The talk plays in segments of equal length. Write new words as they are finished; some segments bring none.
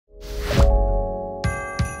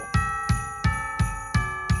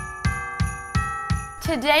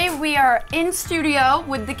today we are in studio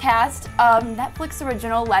with the cast of Netflix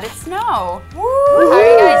original Let It Snow. Woo! How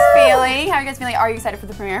are you guys feeling? How are you guys feeling? Are you excited for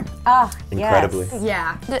the premiere? Oh, incredibly. Yes.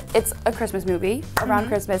 Yeah. It's a Christmas movie around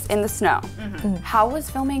Christmas in the snow. How was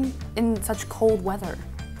filming in such cold weather?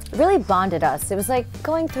 It really bonded us. It was like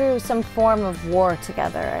going through some form of war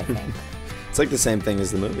together, I think. It's like the same thing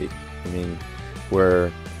as the movie. I mean,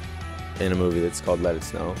 we're in a movie that's called Let It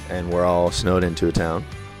Snow, and we're all snowed into a town,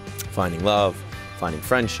 finding love, finding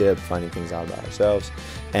friendship, finding things out about ourselves.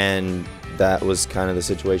 And that was kind of the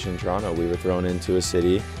situation in Toronto. We were thrown into a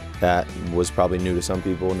city that was probably new to some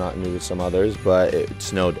people, not new to some others, but it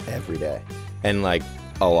snowed every day, and like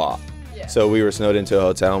a lot. Yeah. So we were snowed into a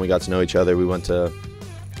hotel and we got to know each other. We went to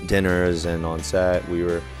dinners and on set. We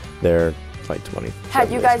were there like 20.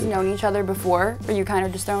 Had you guys known each other before? Or you kind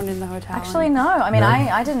of just thrown in the hotel? Actually, no. I mean,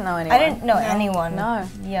 I didn't know anyone. I didn't know anyone. No.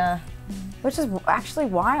 Yeah. Which is actually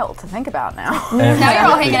wild to think about now. Now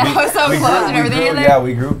you're all hanging out so close and everything. Yeah,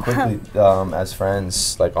 we grew quickly as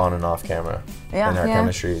friends, like on and off camera. Yeah. And our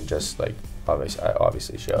chemistry just like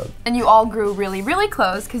obviously showed. And you all grew really, really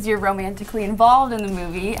close because you're romantically involved in the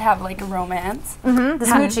movie, have like a romance. The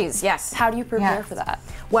smoochies, yes. How do you prepare for that?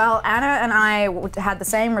 Well, Anna and I had the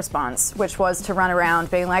same response, which was to run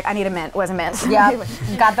around being like, I need a mint, where's a mint? Yeah,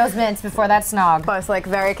 got those mints before that snog. Both like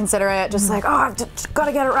very considerate, just like, oh, I've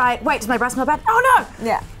gotta get it right. Wait, does my breath smell bad? Oh no!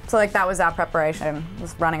 Yeah. So like that was our preparation,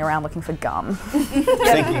 was running around looking for gum.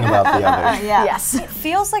 Thinking about the others. Yeah. Yes. It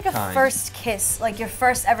feels like a first kiss, like your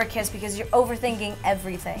first ever kiss, because you're overthinking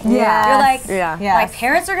everything. Yeah. You're like, Yeah. my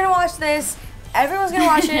parents are gonna watch this, everyone's gonna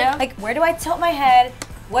watch it, like where do I tilt my head?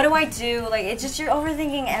 What do I do? Like, it's just, you're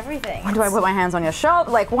overthinking everything. When do I put my hands on your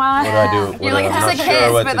shoulder? Like, why? What do I do? You're like, it's just a not kiss,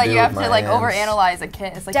 sure what but to like do you have with to my like hands. overanalyze a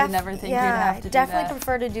kiss. Like you never think you'd have to do definitely that.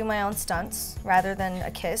 prefer to do my own stunts rather than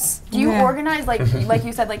a kiss. Do you organize, like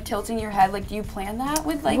you said, like tilting your head? Like, do you plan that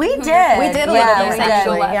with like? We who did. you're- We did a Yeah, little we bit, did.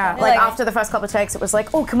 actually. Yeah. Like Like- after the first couple of takes, it was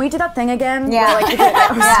like, oh, can we do that thing again? Yeah. Where, like, you did it.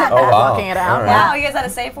 Oh, wow. Working it out. All right. Wow, you guys had a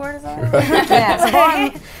safe word or something?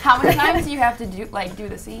 Yeah. How many times do you have to do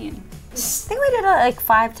the scene? I think we did it like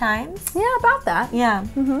 5 times. Yeah, about that. Yeah.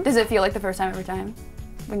 Does it feel like the first time every time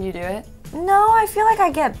when you do it? No, I feel like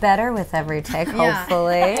I get better with every take,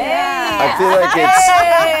 hopefully. I feel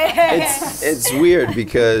like it's weird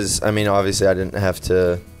because I mean obviously I didn't have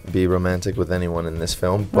to be romantic with anyone in this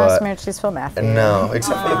film, but smoochies for Matthew. no,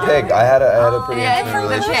 except for the pig. I had a pretty Yeah, intimate for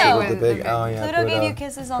the relationship pig, with the with the pig. Oh yeah, Pluto gave you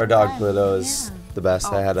kisses all Our the dog time. Pluto is the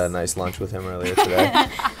best. I had a nice lunch with him earlier today.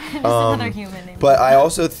 Another human name. But I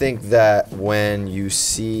also think that when you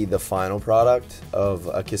see the final product of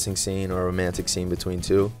a kissing scene or a romantic scene between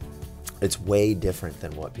two, it's way different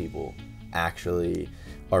than what people actually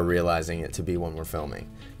are realizing it to be when we're filming.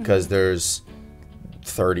 Because there's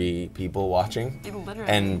 30 people watching Literally.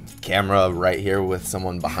 and camera right here with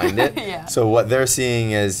someone behind it. Yeah. So what they're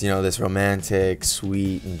seeing is, you know, this romantic,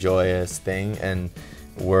 sweet, and joyous thing, and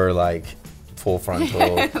we're like full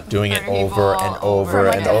frontal, doing it 30 over people and over From,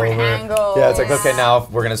 like, and different over. angles. Yeah, it's like, okay, now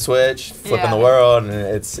we're gonna switch, flipping Yeah. the world, and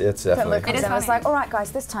it's Luke definitely comes in and was like, all right,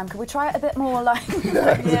 guys, this time, could we try it a bit more like...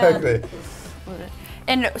 exactly.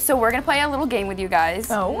 And so we're gonna play a little game with you guys.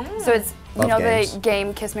 Oh. So it's Love the games.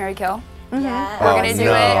 game Kiss, Marry, Kill. Yeah. We're gonna do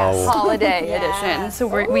no. it holiday edition. So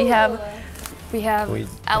we have We Ellen.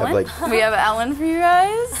 have, like- We have Ellen for you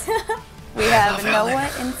guys. We have Noah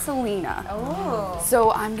and Selena. Oh.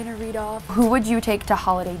 So I'm gonna read off. Who would you take to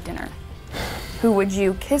holiday dinner? Who would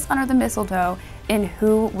you kiss under the mistletoe? And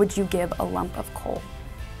who would you give a lump of coal?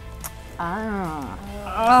 Ah.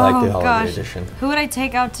 I like the holiday gosh. edition. Who would I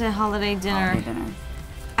take out to holiday dinner? Holiday dinner.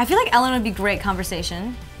 I feel like Ellen would be great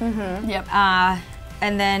conversation. Yep.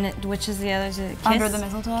 And then, which is the other? Kiss? Under the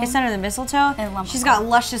mistletoe? Kiss under the mistletoe. And lump of She's coal. got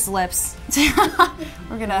luscious lips.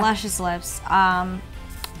 We're gonna. Luscious lips.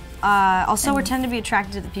 Also, we tend to be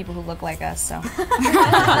attracted to the people who look like us, so.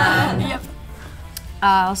 Yep.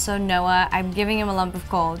 Also, Noah, I'm giving him a lump of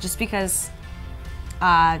coal just because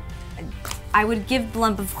I would give the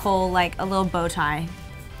lump of coal like a little bow tie.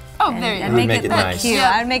 Oh, there you And go. make make it it look nice. cute.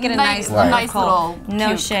 Yeah. I'd make it a nice Nice lump of coal. little No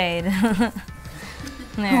cute. shade.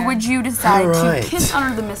 Who would you decide Alright. to kiss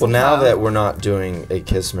under the mistletoe? Well, now that we're not doing a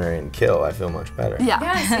kiss, marry, and kill, I feel much better. Yeah,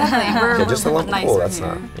 definitely. We're, Okay, just a we're lump of nicer coal, that's here.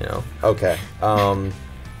 not, you know. Okay.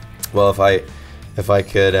 Well, if I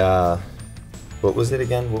could, what was it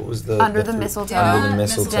again? What was the Under the mistletoe. Under the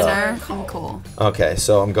mistletoe. Dinner and cool. Okay,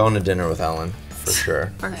 so I'm going to dinner with Ellen for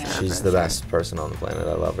sure. For sure, She's for the sure. best person on the planet.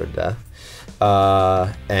 I love her to death.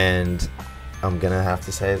 And I'm gonna have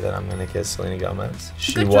to say that I'm gonna kiss Selena Gomez.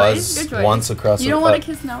 She Good was choice, good choice. once across. You don't want to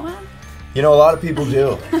kiss Noah? You know, a lot of people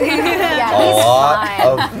do. Yeah, A he's lot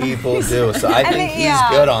fine. of people do. So I think he's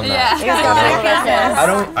good on that.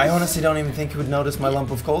 I honestly don't even think he would notice my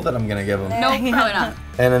lump of coal that I'm gonna give him. No, probably not.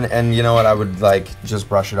 And you know what? I would like just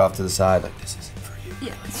brush it off to the side, like this isn't for you.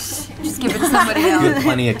 Yeah. Just give it to somebody else. Get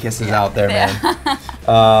plenty of kisses out there, man.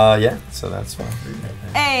 Yeah. So that's fine.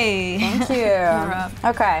 Hey. Thank you.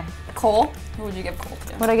 Okay. Cole? Who would you give Cole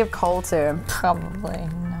to? What would I give Cole to? Probably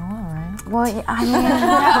Noah, right? Well, yeah, I mean,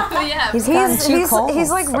 Yeah. he's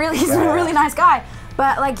like really, he's a really nice guy.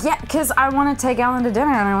 But like, yeah, because I want to take Ellen to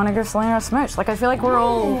dinner and I want to give Selena a smooch. Like, I feel like we're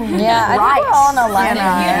all Yeah, I right. think we're all in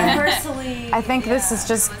alignment. Universally. I think this is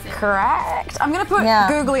just correct. I'm gonna put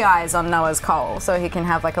googly eyes on Noah's Cole so he can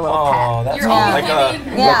have like a little Oh, pet. that's cool. Like a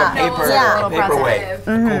paperweight. A cool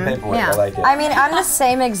paperweight. Yeah. I like it. I mean, I'm the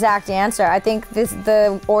same exact answer. I think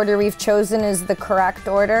the order we've chosen is the correct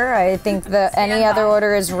order. I think any other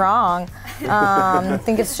order is wrong. I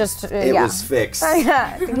think it's just It was fixed.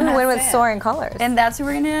 Yeah, I think we win with soaring colors. And that's who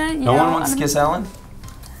we're gonna. No one wants to kiss Ellen?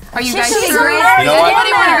 Are you guys She's sure? great. You know what?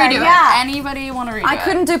 Anybody want to redo Yeah. it? Anybody want to redo it? I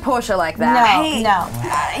couldn't do Portia like that. No.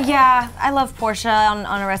 Yeah, I love Portia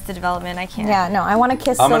on Arrested Development. I can't. Yeah, no. I want to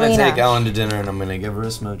kiss I'm Selena. gonna take Ellen to dinner and I'm gonna give her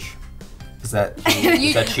a smooch. Is that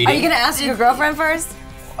cheating? Are you gonna ask your girlfriend first?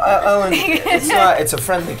 Ellen, it's not. It's a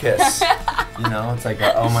friendly kiss. You know, it's like,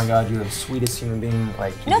 oh my God, you're the sweetest human being.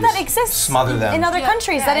 Like, you No, that just exists Smother them. in other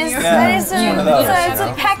countries. That is Yeah. that is One of those, it's you a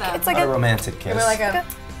know? peck. It's like a a romantic kiss. Like a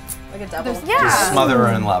double. Just smother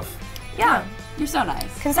her in love. Yeah. You're so nice.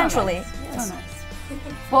 consensually. So nice.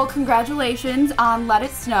 Well, congratulations on Let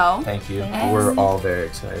It Snow. Thank you. We're all very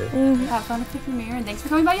excited. Have fun with the premiere, and thanks for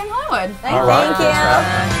coming by Young Hollywood. All right. Thank you. Thanks for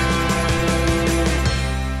having me.